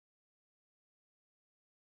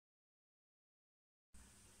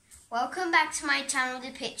Welcome back to my channel,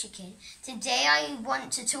 The Picture Kid. Today I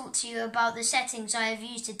want to talk to you about the settings I have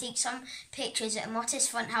used to take some pictures at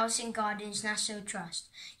Mottisfont House and Gardens National Trust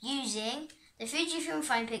using the Fujifilm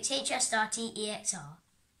FinePix HS30 EXR.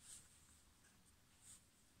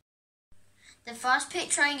 The first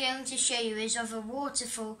picture I'm going to show you is of a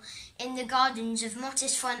waterfall in the gardens of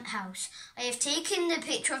Mottisfont House. I have taken the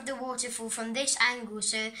picture of the waterfall from this angle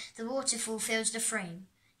so the waterfall fills the frame.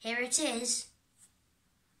 Here it is.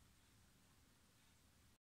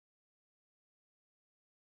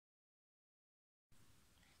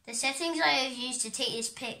 The settings I have used to take this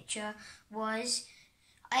picture was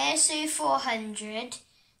ISO 400,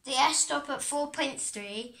 the f-stop at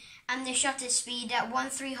 4.3 and the shutter speed at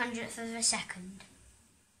 1/300th of a second.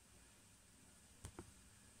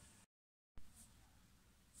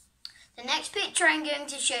 The next picture I'm going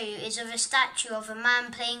to show you is of a statue of a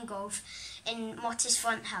man playing golf in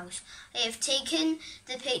Mottisfont House. I have taken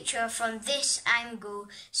the picture from this angle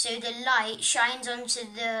so the light shines onto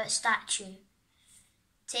the statue.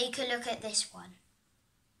 Take a look at this one.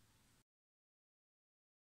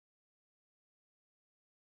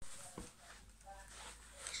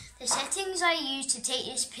 The settings I used to take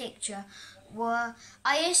this picture were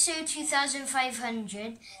ISO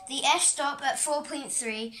 2500, the f-stop at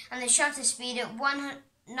 4.3 and the shutter speed at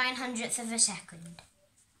 1/900th of a second.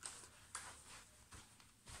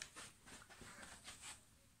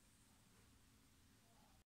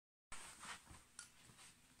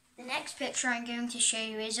 The next picture I'm going to show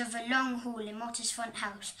you is of a long hall in Mottisfont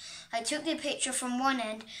House. I took the picture from one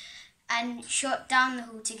end and shot down the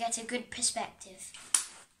hall to get a good perspective.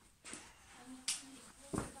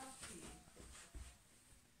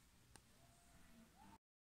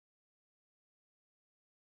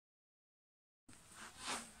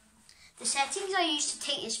 The settings I used to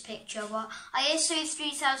take this picture were ISO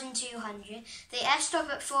 3200, the f-stop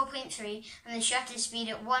at 4.3 and the shutter speed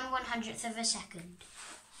at 1/100th of a second.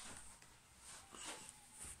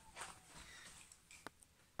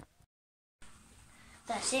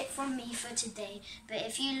 That's it from me for today, but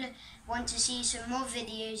if you want to see some more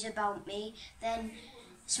videos about me, then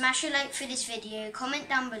smash a like for this video, comment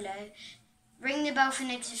down below, ring the bell for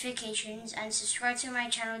notifications and subscribe to my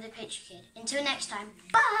channel, The Picture Kid. Until next time,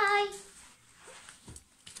 bye!